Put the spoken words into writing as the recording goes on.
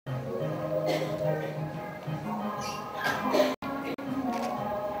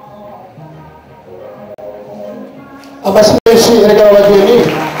Amasengesho erega abageni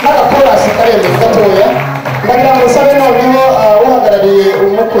n'agakorasi karembe gatoya ndagira ngo sabe noneho uhagarariye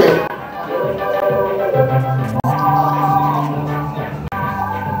umukwe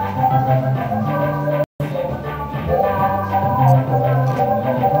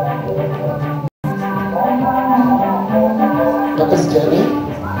bakazijyane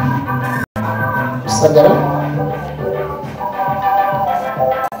sagara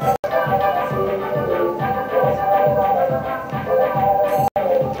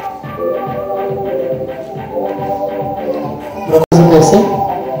mwese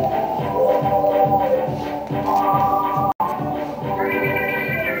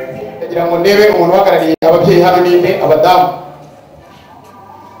ndagira ngo ndebe umuntu uhagarariye ababyeyi hano ninde abadamu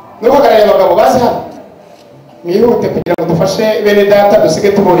n'uhagarariye abagabo bazi hano mwihute kugira ngo dufashe bene data dusige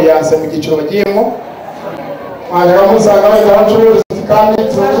tuburiyanse mu giciro bagiyemo mwajyaga musanga bahita bacuruza kandi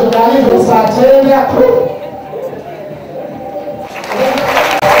tuzaganira saa 9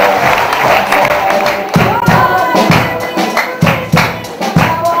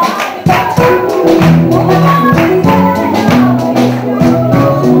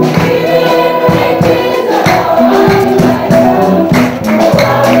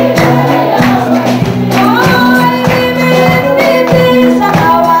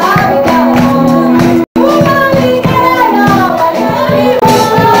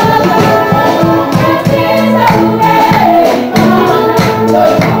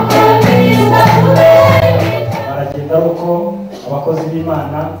 abakozi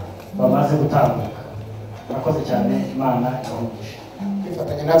b'Imana bamaze gutambuka. Murakoze cyane, Imana ibahumugisha.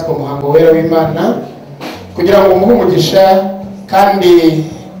 Bifatanya natwe umuhango wera w'Imana kugira ngo umuhumugisha kandi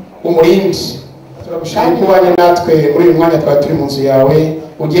umurindi. Turagushaka kubanya natwe muri uyu mwanya twa turi mu nzu yawe,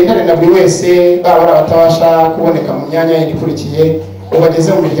 ugendane na buri wese baba abatabasha kuboneka mu myanya ikurikiye, ubageze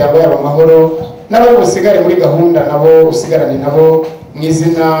mu miryango yabo amahoro, nabo usigare muri gahunda nabo usigarane nabo mu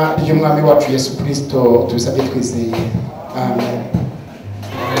izina ry'umwami wacu Yesu Kristo tubisabye twizeye. Amen.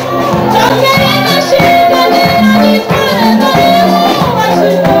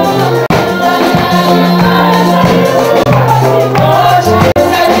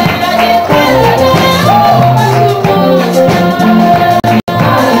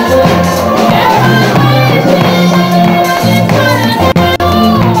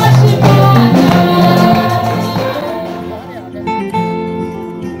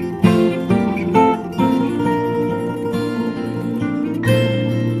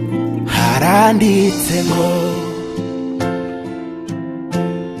 Haranditsemo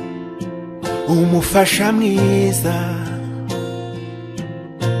umufasha mwiza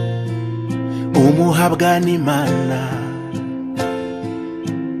umuhabwa n'Imana,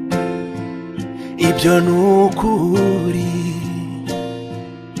 ibyo nukuri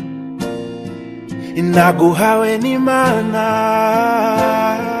naguhawe n'Imana,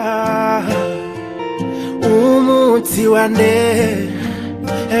 umunsi wande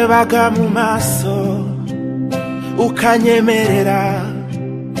baga mu maso ukanyemerera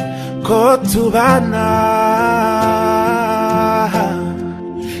ko tubana,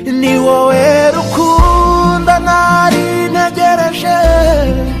 ni wowe rukundo nari ntegereje,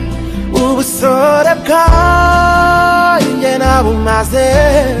 ubusore bwanjye nabumaze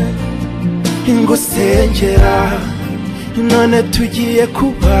ngusengera, none tugiye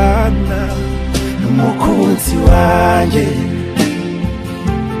kubana n'umukunzi wanjye,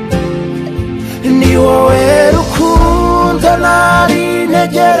 ni wowe rukundo nari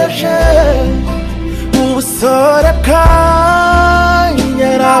ntegereje, ubusore bwanjye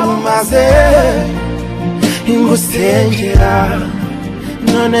nabumaze ngusengera,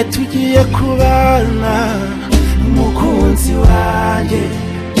 none tugiye kubana n'umukunzi wanjye.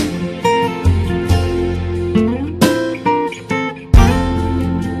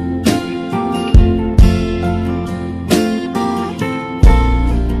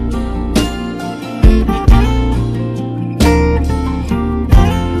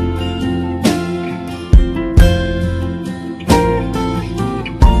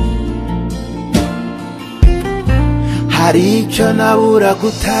 Hari icyo nabura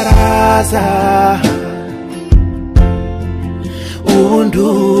gutaraza, ubu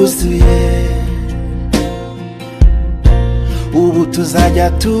nduzuye, ubu tuzajya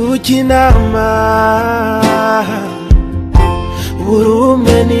tujya inama, buri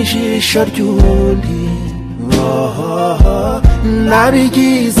umwe n'ijisho ry'undi,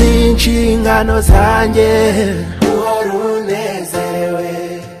 nabigize inshingano zanjye, uhora unezerewe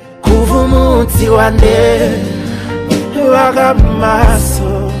kuva umunsi wande baga mu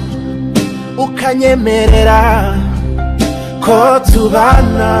maso ukanyemerera ko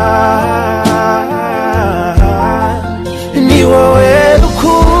tubana. Ni wowe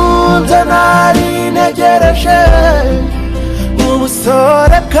rukundo nari ntegereje,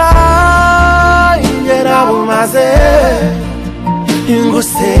 ubusore bwanjye nabumaze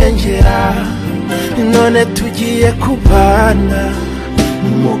ngusengera, none tugiye kubana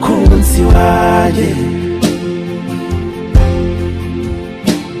umukunzi wanjye.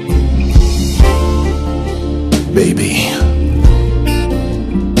 Baby,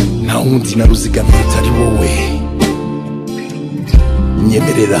 nta wundi naruzigamiye utari wowe.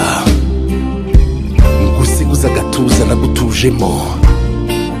 Nyemerera ngusiguza agatuza nagutujemo,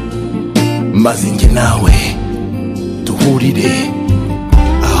 maze njye nawe duhurire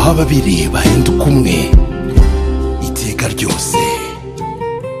aho ababiri bahinduka umwe iteka ryose.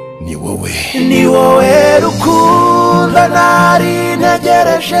 Ni wowe, ni wowe rukundo nari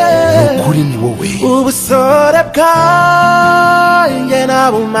ntegereje, ukuri ni wowe. ubusore bwanjye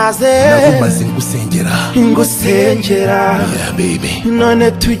nabumaze ngusengera, yeah, baby.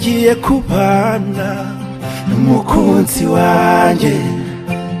 none tugiye kubana umukunzi wanjye.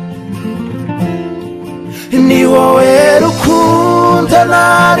 Ni wowe rukundo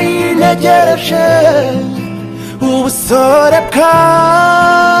nari ntegereje, ubusore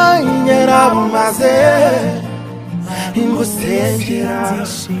bwanjye nabumaze ngusengera,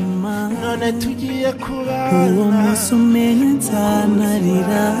 none tugiye kubana. uwo munsi umenye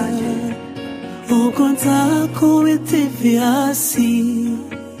nzanarira, ubwo nzakubita ivi hasi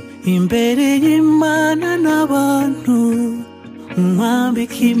imbere y'Imana n'abantu,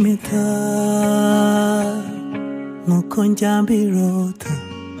 nkwambika impeta nk'uko njya mbirota.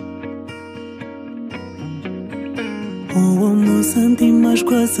 uwo munsi andi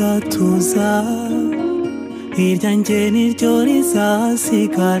majwi azatuza, irya njye niryo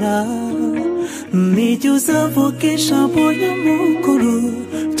rizasigara. nijye uzavuga ijambo nyamukuru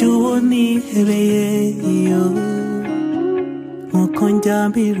ry'uwo nihebeye, iyo nk'uko njya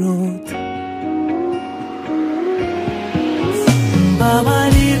mbirota.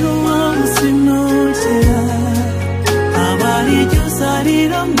 mbabarira uwo munsi nugera, abari jye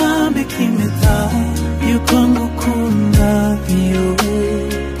uzarira mwambika impeta yuko ngukunda, iyo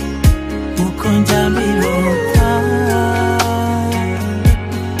nk'uko njya mbirota.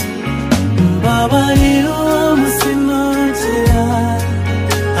 mbabarira uwo munsi nugera,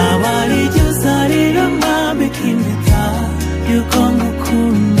 abari jye uzarira mwambika impeta yuko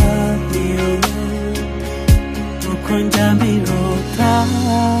ngukunda, iyo nk'uko njya mbirota.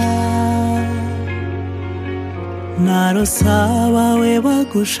 narose abawe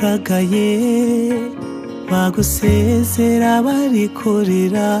bagushagaye, bagusezera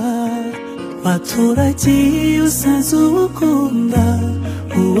barikorera, baturagiye usanze ubukunda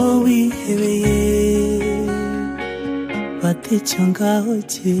uwo wihebeye, batecyo ngaho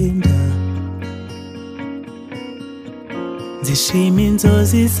genda. zishima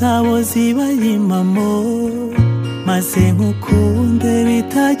inzozi zabo zibaye impamo, maze nkukunde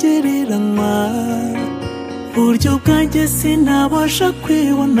bitagereranywa. buryo bwanjye sinabasha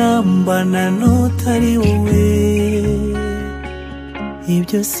kwibona mbana n'utari wowe,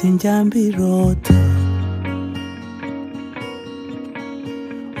 ibyo sinjya mbirota.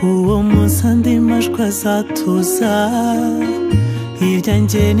 uwo munsi andi majwi azatuza, irya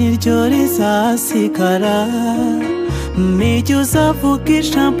njye niryo rizasigara. nijye uzavuga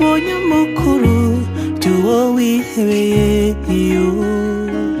ijambo nyamukuru ry'uwo wihebeye, iyo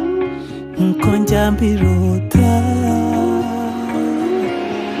nk'uko njya mbirota.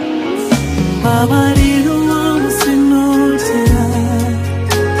 mbabarira uwo munsi nugera,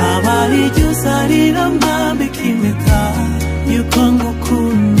 abari jye uzarira mwambika impeta yuko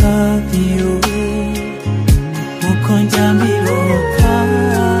ngukunda, iyo nk'uko njya mbirota.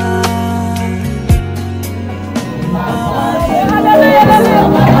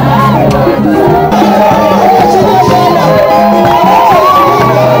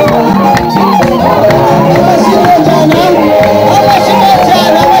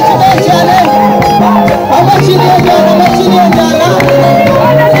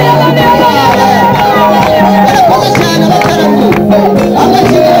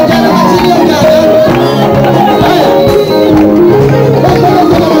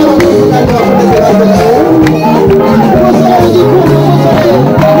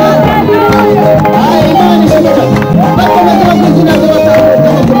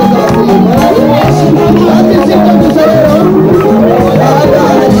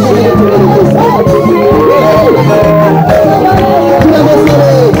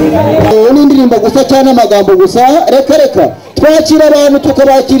 gusa cyane amagambo gusa, reka twakira abantu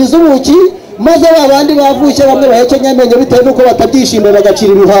tukabakiriza ubuki maze babandi bavuye bamwe bahekenya amenyo bitewe nuko batabyishimiye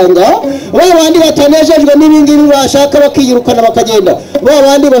bagacira ibihanga, babandi batanejejwe n'ibingibi bashaka bakiyirukana bakagenda,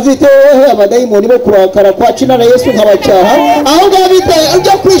 babandi bafite amadayimoni bo kurakara kwa cina na Yesu nkabacyaha, aho bafite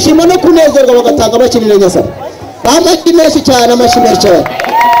ibyo kwishima no kunezerwa bagatanga amakirire nyasa. Amashyi menshi cyane, amashyi menshi cyane.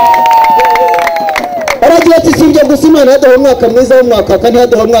 Aragira ati sibyo gusa Imana yaduha umwaka mwiza w'umwaka kandi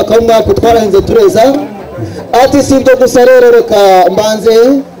yaduha umwaka w'umwaka twarahinze tureza. Ati sibyo gusa rero reka mbanze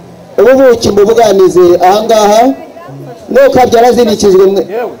ububuki mbubuganize ahangaha nuko byarazindikijwe mwe.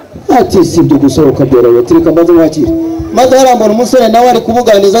 Ati sibyo gusa ukabyoroye tureka mbanze mwakire. Maze harambona umusore nawe ari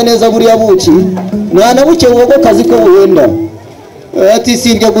kubuganiza neza buriya buki mwana buke ngo kazi ko buhenda. Ati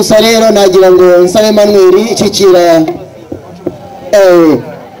sibyo gusa rero nagira ngo nsabe Emmanuel ikikira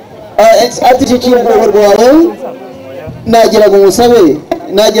ati ikikira rwawe nagira ngo musabe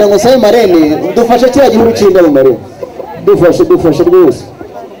Marene dufashe kira gihuru kinda mu Marene dufashe rwose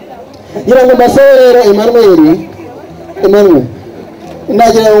ngira ngo mbasabe rero Emmanuel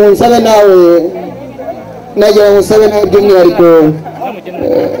nagira ngo nsabe nawe by'umwihariko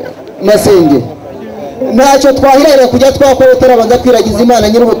Masenge ntacyo twahirira kujya twakora turabanza kwiragiza Imana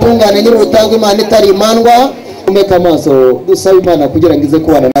nyir'ubutungane nyir'ubutanga Imana itari imandwa. Umeka amaso dusaba Imana kugira ngo ize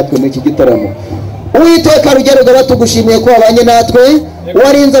kubana natwe muri iki gitaramo. Uwiteka rugero batugushimiye ko wabanye natwe,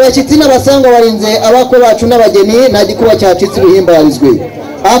 warinze abashyitsi n'abasanga, warinze abakwe bacu n'abageni, nta gikuba cyacitse ibihimbarizwe.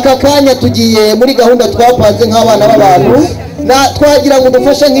 Aka kanya tugiye muri gahunda twapanze nk'abana b'abantu, twagira ngo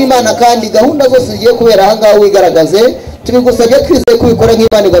dufashe nk'Imana kandi gahunda zose zigiye kubera aha ngaha wigaragaze. Tubigusabye twizeye kubikora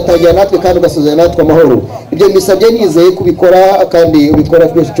nk'Imana igatangira natwe kandi ugasuzanya natwe amahoro. Ibyo mbisabye nizeye kubikora kandi ubikora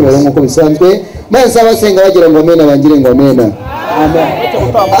twese cyubahiro nk'uko bisanzwe. Maze abasenga bagira ngo amena bangire ngo amena.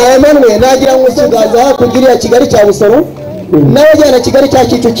 Amen. Nagira ngo usigaza hakurya Kigali cya Busoro nawe jyana Kigali cya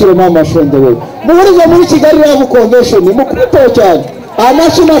Kicukiro mama shonde we muhuriza muri Kigali na convention mukubito cyane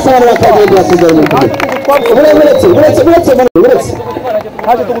amashi masara bakagenda kugenda uretse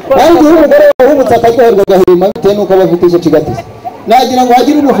kandi umugore wahubutse akajyorwa gahima bitewe nuko abafite icyo kigati. Nagira ngo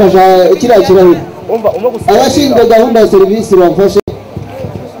hagire umufasha kiriya kirahuri abashinzwe gahunda ya serivisi bamfashe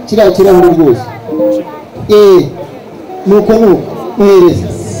kiriya kirahuri rwose nuko muhereza.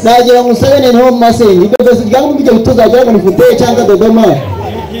 Nagira ngo usabene nto Masenge ibebeza ryangwa bijya bituzagira ngo nifute cyangwa Dodoma,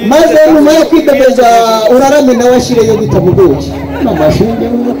 maze nyuma yo kwibebeza urarame nawe ashire yo bita mugoki namashinde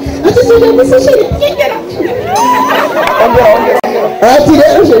ati sije gusashire ati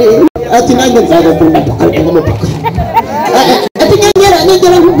rero jeri ati nange nzaga ku mupaka ati nyengera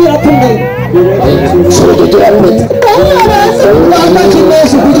nkubwira tumwe soje turapete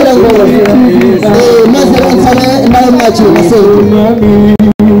amakimeshi kugira ngo maze nsane nawe mwakire Masenge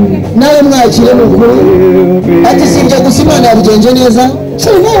nawe mwakire mukuru. Ati sibyo gusa Imana yabigenje neza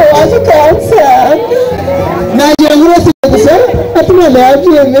cyane waje kansa nagira ngo uretse gusa ati Imana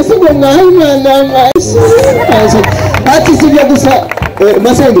yagiye mbese ngo Imana amashi. Ati sibyo gusa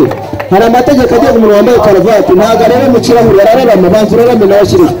Masenge hari amategeko agiye umuntu wambaye karavati ntago arebe mu kirahuri arareba amabanza urarame nawe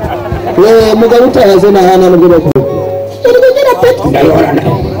ashire mugabo utahaze nahana n'ubwo bakuru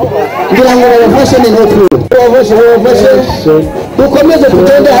ngira ngo babafashe ni ntopfu babafashe dukomeze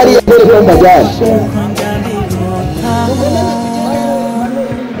kugenda hariya mbere ko mbajyana.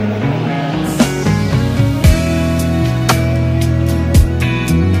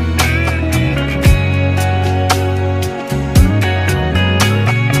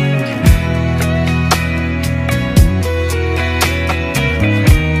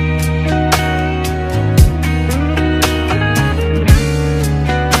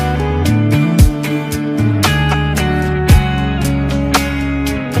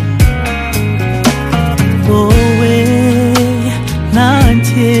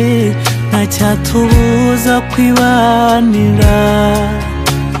 cyatubuza kwibanira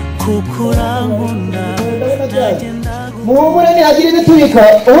kukurankunda muhumure ntihagira ibiturika.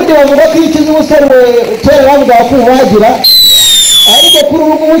 Ubundi bavuga ko ikiza umusore kera bavuga ko uwagira, ariko kuri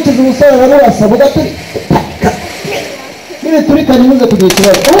ubu ngubu ikiza umusore barabasa bugaturi n'ibiturika ntimuze kugira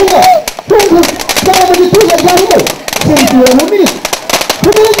ikibazo. Tunga cyangwa mu gituza cyangwa sinzira mu mirimo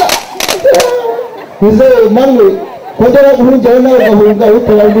tubiza kuze manwe kongera guhungira nawe gahunga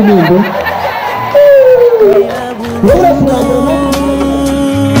ukora n'ibindi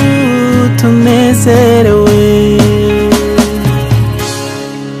tunezerewe.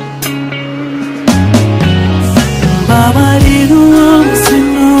 Babarira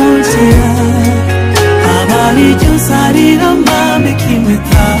umusinukira abarijya usarira mbambika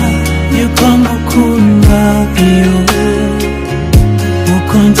impeta yuko ngukunda iyo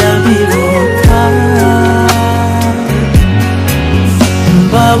uko njya birota.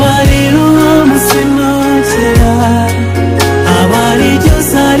 Babarira umusinukira abarijya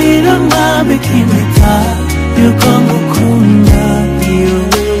usarira mbambika ikimpeta yuko ngukunda iyo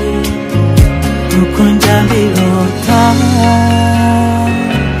uko njya mbirota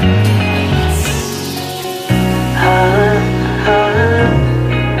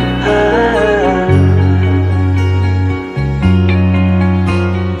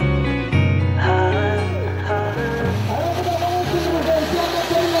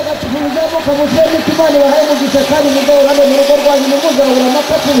Imana ibahaye umugisha kandi mugabo hano mu rugo rwanyu muzahora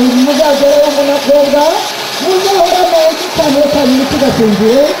amatatu muzagerayo ngo nakobwa muzahoramo igitamiro cyanyu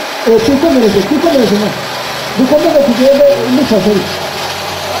ntikigasinzire twikomereze dukomeze tugende mufashe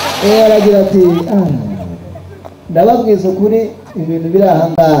aragira ati ndababwiza ukuri ibintu biri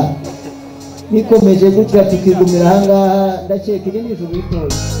ahangaha bikomeje gutya tukigumira ahangaha ndakeka iri ni ijuru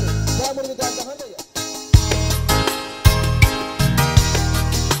ritoya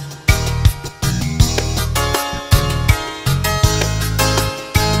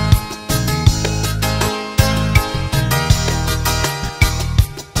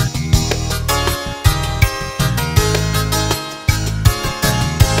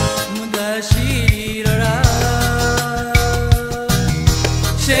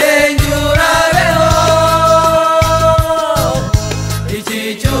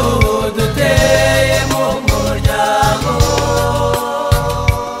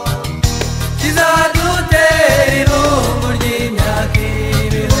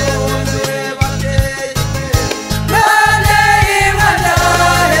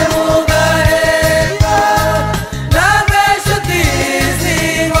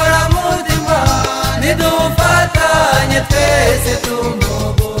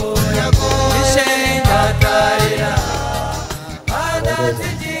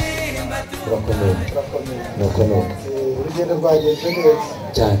urugendo rwagenze neza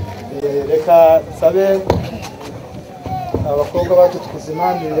cyane reka sabe abakobwa bacu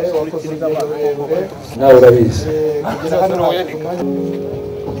tukuzimanire wakoze urugendo rurerure nawe urabizi kugera hano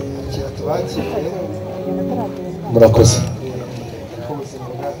tubakiriye murakoze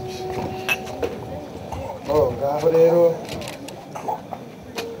ngaho rero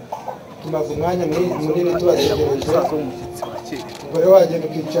tumaze umwanya munini tubategereje ubwo rero wagenda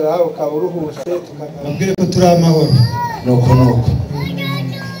ukicara ukaba uruhuse tukabwire ko turi amahoro nuko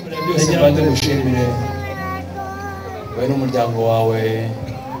byose banze gushimire wowe n'umuryango wawe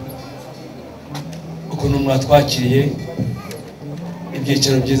ukuntu mwatwakiriye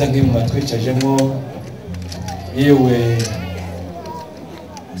ibyicaro byiza nk'ibi mwatwicajemo yewe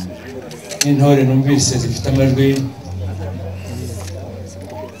n'intore numvise zifite amajwi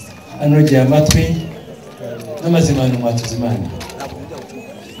anogeye amatwi n'amazimano mwatuzimana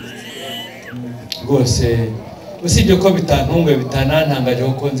rwose usibye ko bitantunguye bitanantangaje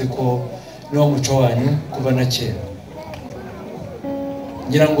kuko nzi ko niwo muco wanyu kuva na kera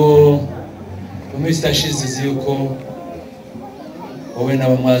ngira ngo mu minsi ishize uzi yuko wowe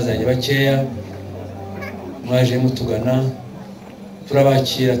n'abamwazanye bakeya mwaje mutugana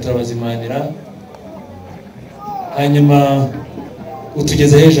turabakira turabazimanira hanyuma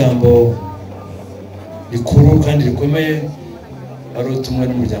utugezaho ijambo rikuru kandi rikomeye ari utumwe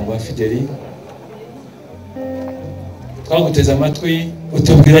n'umuryango wa Fideli twaguteze amatwi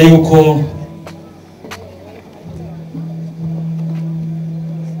utubwira yuko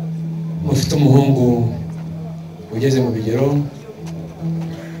mufite umuhungu ugeze mu bigero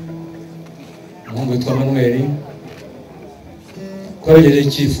umuhungu witwa Manuel ko yagejeje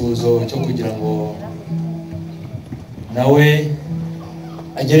icyifuzo cyo kugira ngo nawe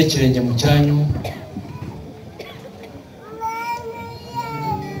agere ikirenge mu cyanyu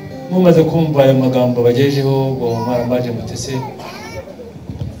mumaze kumva ayo magambo bagejejeho ngo mwaramaje mutese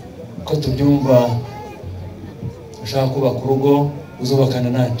ko tubyumva ushaka kubaka urugo uzubakana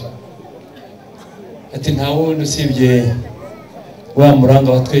nande ati nta wundi usibye wa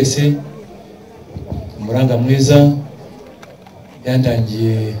muranga wa twese umuranga mwiza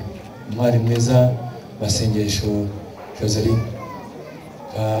yandangiye umwari mwiza masengesho Joseline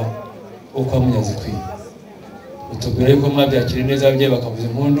uko amunyazi kwi utubwira yuko mwabyakiriye neza ababyeyi bakavuza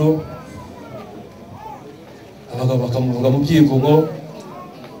impundu abagabo bakamuvuga mu byivugo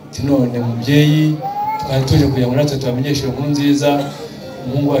ati none mubyeyi twari tuje kugira ngo natwe tubamenyeshe inkuru nziza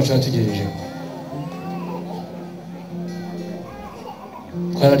umuhungu wacu yatugejeje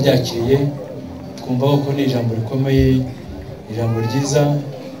twararyakiriye twumva ko ni ijambo rikomeye ijambo ryiza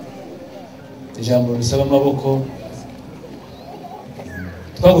ijambo risaba amaboko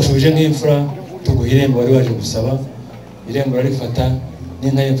twagushubije nk'imfura tuguha irembo wari waje gusaba irembo rarifata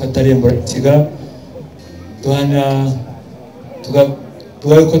n'inka yifata irembo risiga duhana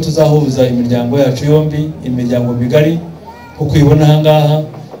tugaye ko tuzahuza imiryango yacu yombi imiryango migari kuko uyibona ahangaha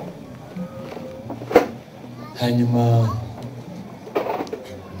hanyuma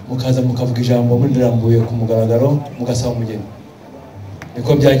mukaza mukavuga ijambo murirambuye ku mugaragaro mugasaba umugeni.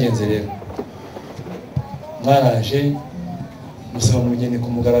 Niko byagenze rero, mwaraje musaba umugeni ku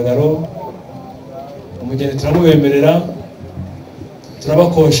mugaragaro, umugeni turamubemerera,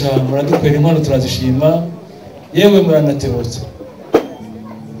 turabakosha, muradukwera inkwano turazishima, yewe muranatebutse.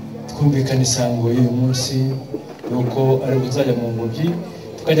 Twumvikana isango y'uyu munsi yuko ari kuzajya mu ngobyi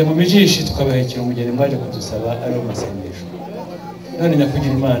tukajya mu mijishi tukabahekera umugeni mwaje kudusaba ari mu masengesho. None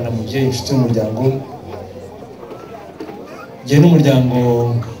nyakugira Imana mubyeyi inshuti y'umuryango, jye n'umuryango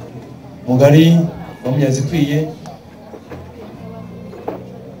mugari wa Munyazikwiye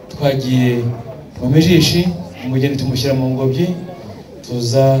twagiye mu mijishi, umugeni tumushyira mu ngobyi,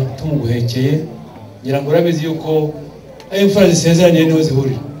 tuza tumuguhekeye. Ngira ngo urabizi yuko ayo imfura zisezeranye niho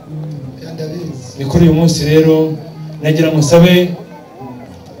zihurira. Ni kuri uyu munsi rero nagira musabe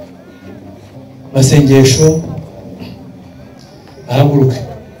masengesho ahaguruke.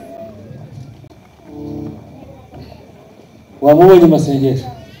 Wamubonye masengesho?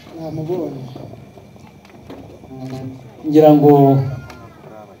 Namubonye. Ngira ngo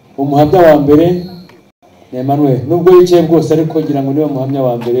umuhamya wa mbere ni Emmanuel, nubwo yicaye bwose ariko ngira ngo niwe muhamya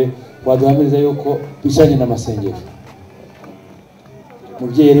wa mbere waduhamiriza yuko bijyanye n'amasengesho.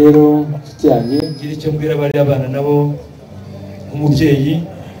 Mubyeyi rero nshuti yanjye, ngira icyo mbwira bari abana nabo nk'umubyeyi,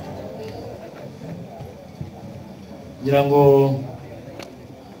 ngira ngo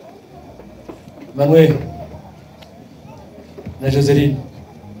Emmanuel na Joseline,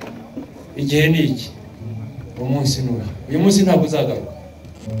 igihe ni iki, umunsi n'uyu. Uyu munsi ntabwo uzagaruka,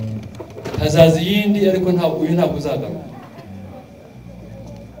 hazaza iyindi ariko uyu ntabwo uzagaruka.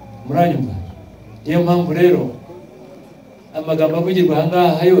 Muranyumva? Niyo mpamvu rero amagambo avugirwa aha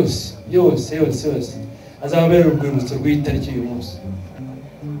ngaha yose azababera urwibutso rw'itariki y'uyu munsi.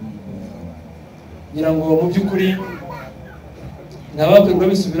 Ngira ngo mu by'ukuri ntababwirwa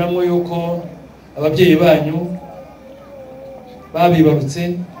bisubiramo yuko ababyeyi banyu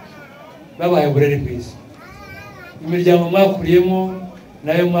babibarutse babaye uburere bwiza. Imiryango mwakuriyemo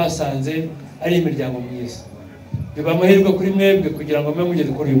nayo mwasanze ari imiryango myiza. Biba amahirwe kuri mwebwe kugira ngo mube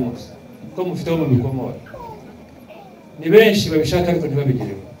mugeze kuri uyu munsi, kuko mufiteho mu bikomora. Ni benshi babishaka ariko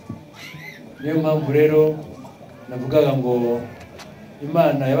ntibabigereho. Niyo mpamvu rero navugaga ngo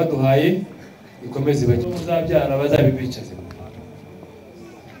Imana yabaduhaye ikomeze ibajye, muzabyara bazabibicaze.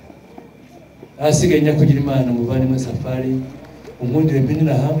 Ahasigaye nyakugira Imana muvandimwe Safari, unkundire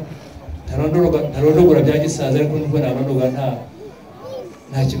mbiniraha, ntarondogora bya gisaza ariko nubwo narondogora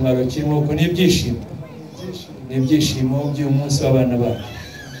nta kimwaro kirimo, kuko ni ibyishimo by'uyu munsi w'abana bacu.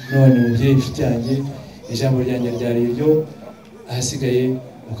 None mubyeyi inshuti yanjye, ijambo ryanjye ryari iryo, ahasigaye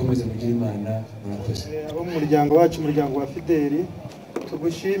mukomeze mugire Imana. Murakoze. Abo mu muryango wacu, umuryango wa Fideli,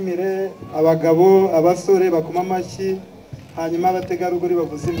 tugushimire. Abagabo, abasore bakoma amashyi, hanyuma abategarugori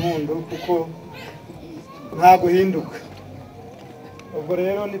bavuza impundu, kuko nta guhinduka. Ubwo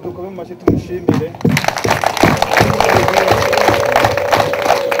rero nidukome mu mashyi tumushimire.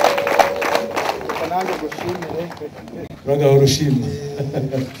 Nanjye gushimire. Uragaho urushimye.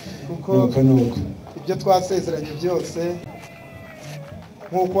 Kuko ibyo twasezeranye byose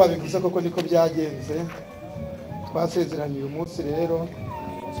nk'uko wabivuze koko niko byagenze. Twasezeranye uyu munsi rero,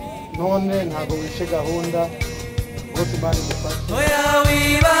 none ntabwo wishe gahunda, rwose Imana igufashe. Oya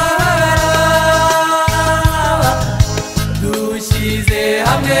wibara dushyize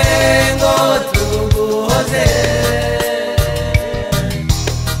hamwe ngo tuguhoze,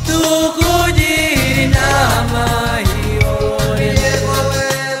 tukugira inama ihoreye.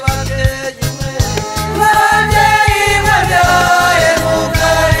 Babyeyi babyaye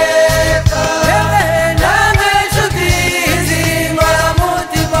mukareka, namwe nshuti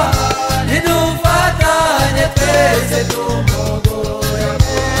z'inkoramutima, nidufatanye twese tumugoye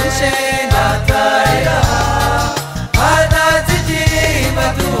inshinga tarira, atazikimba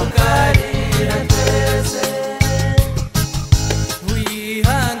tukarira twese.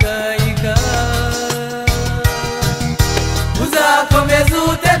 Wihangayika uzakomeza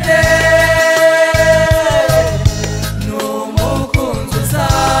utete, n'umukunzi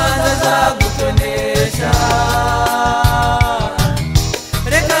usanze azagutonesha.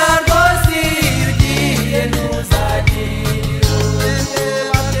 Reka rwose iyo ugiye ntuzagire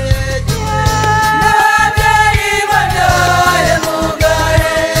n'ababyeyi babyaye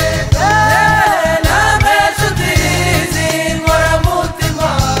mugareka, namwe nshuti z'inkoramutima,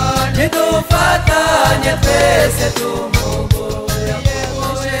 nidufatanye twese tumugoye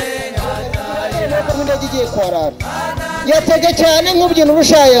umushinga tarira. Igiye kwarara yatege cyane nk'ubyina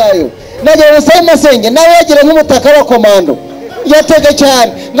urushayayo, nagiye gusaba masenge nawe yagira nk'umutaka wa komando. yatege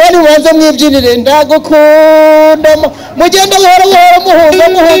cyane ngani mubanze mwibyinire ndagukunda mugenda buhoro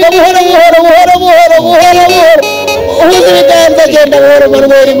muhuza buhoro uhuza ibiganza genda buhoro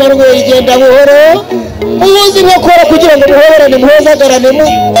Manuel genda buhoro uhuza inkokora kugira ngo muhoberane muhozagarane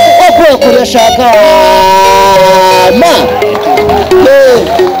wakuye kuri ashaka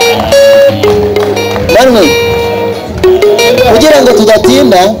Manuel kugira ngo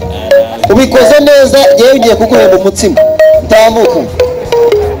tudatinda ubikoze neza yewe ugiye kuguhemba umutsima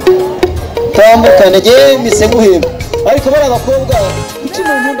tambuka ngiye mise nguhemba ariko bari abakobwa iki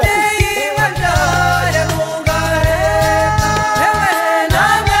mu nkunda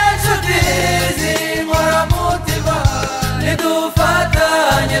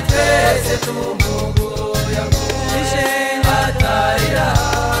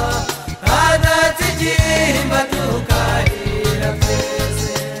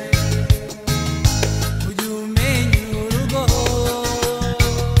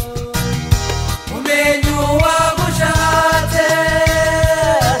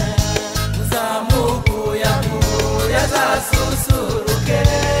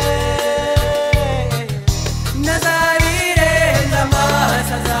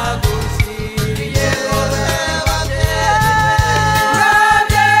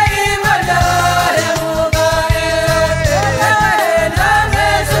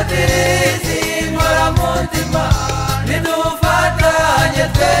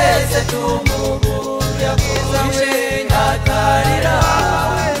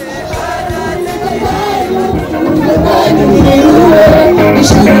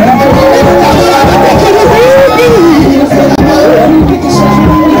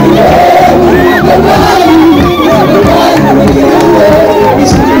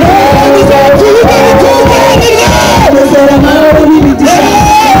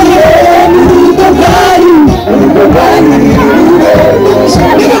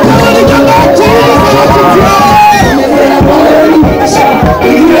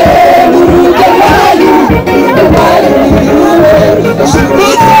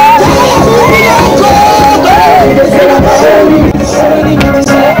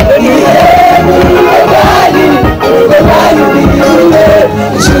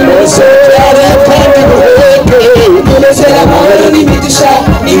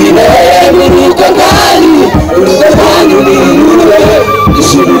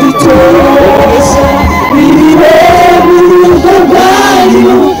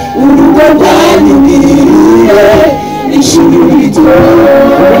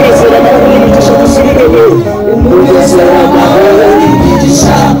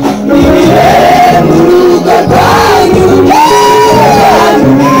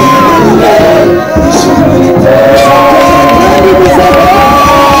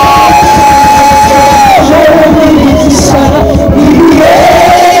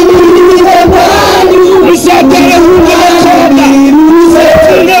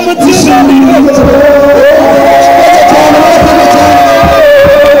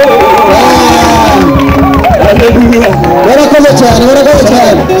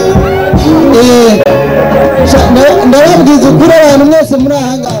ndababwiza ukuri abantu mwese muri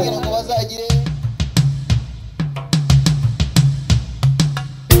aha ngaha ngo bazagire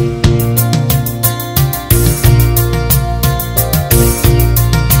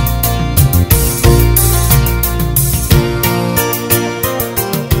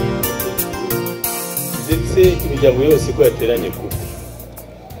ndetse imiryango yose ko yateranye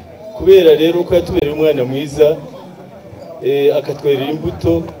kubera rero ko yatubereye umwana mwiza akatwerera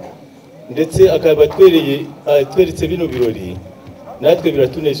imbuto ndetse akaba tweretse bino birori natwe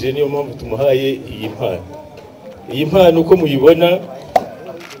biratunejeje niyo mpamvu tumuhaye iyi mpano uko muyibona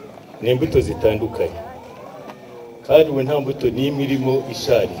ni imbuto zitandukanye kandi ubu nta mbuto n'imwe irimo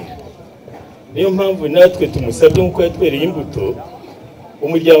isharira niyo mpamvu natwe tumusabye nk'uko yatwereye imbuto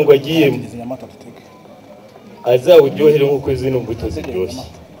umuryango agiyemo azawuryohere nk'uko zino mbuto ziryoshye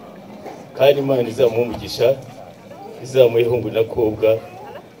kandi Imana izamuha umugisha izamuheho ngo nakobwa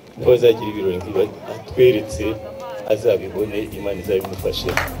niho azagira ibirori nk'ibi atweretse azabibone Imana izabimufashe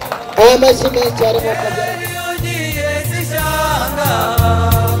amashyi menshi cyane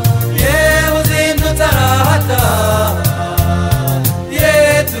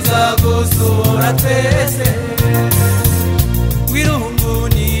tuzagusura twese wirungu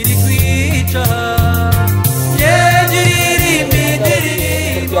niri kwica yegirira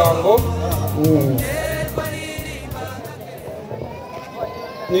imidirimbo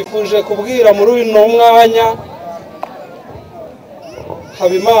nifuje kubwira muri uyu mwanya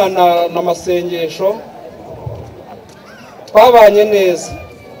Habimana na masengesho twabanye neza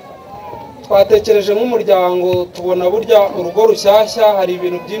twatekereje nk'umuryango tubona burya urugo rushyashya hari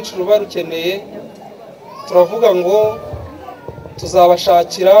ibintu byinshi ruba rukeneye, turavuga ngo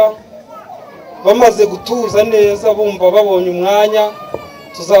tuzabashakira bamaze gutuza neza bumva babonye umwanya,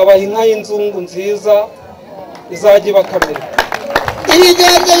 tuzabaha inka y'inzungu nziza izajya ibakamira.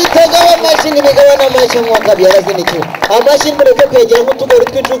 Ibijyanye bitagawa amashini bigabana amashyi mwuka byarazinike amashini mureke kwegera nk'utugori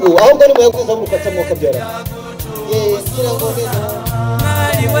tw'injugu ahubwo ni muyakwiza murukatsa mwuka byara kugira ngo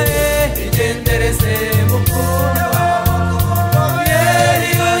mwariwe igendereze mukundwa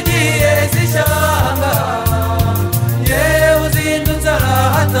yeri ugiye zishanga yewe uzindutse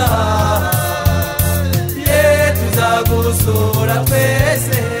arahata ye tuzagusura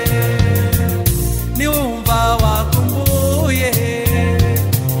twese niwumva wakumbuye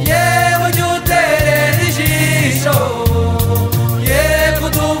yewe ujye uterera ijisho ye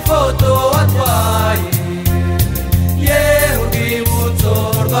kudufoto watwaye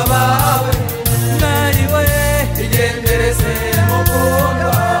babawe mwariwe igendereze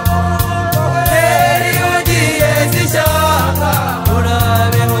mukundwa yeri ugiye zishaka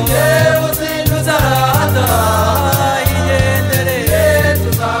urabe yewe uzindutse arahata igendereye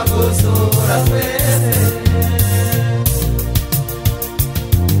tuzagusura twese.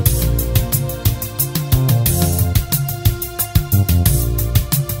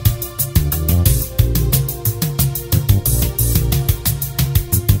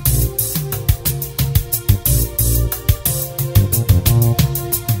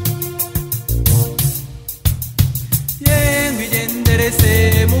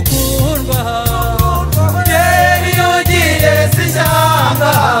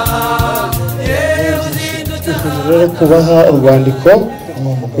 kubaha urwandiko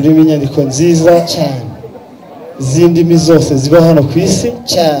rurimo inyandiko nziza cyane z'indimi zose ziba hano ku isi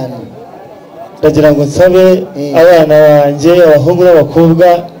cyane. ndagira ngo nsabe abana banjye abahungu n'abakobwa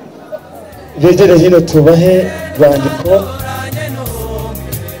begere hino tubahe urwandiko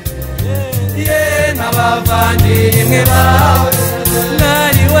n'abavandimwe bawe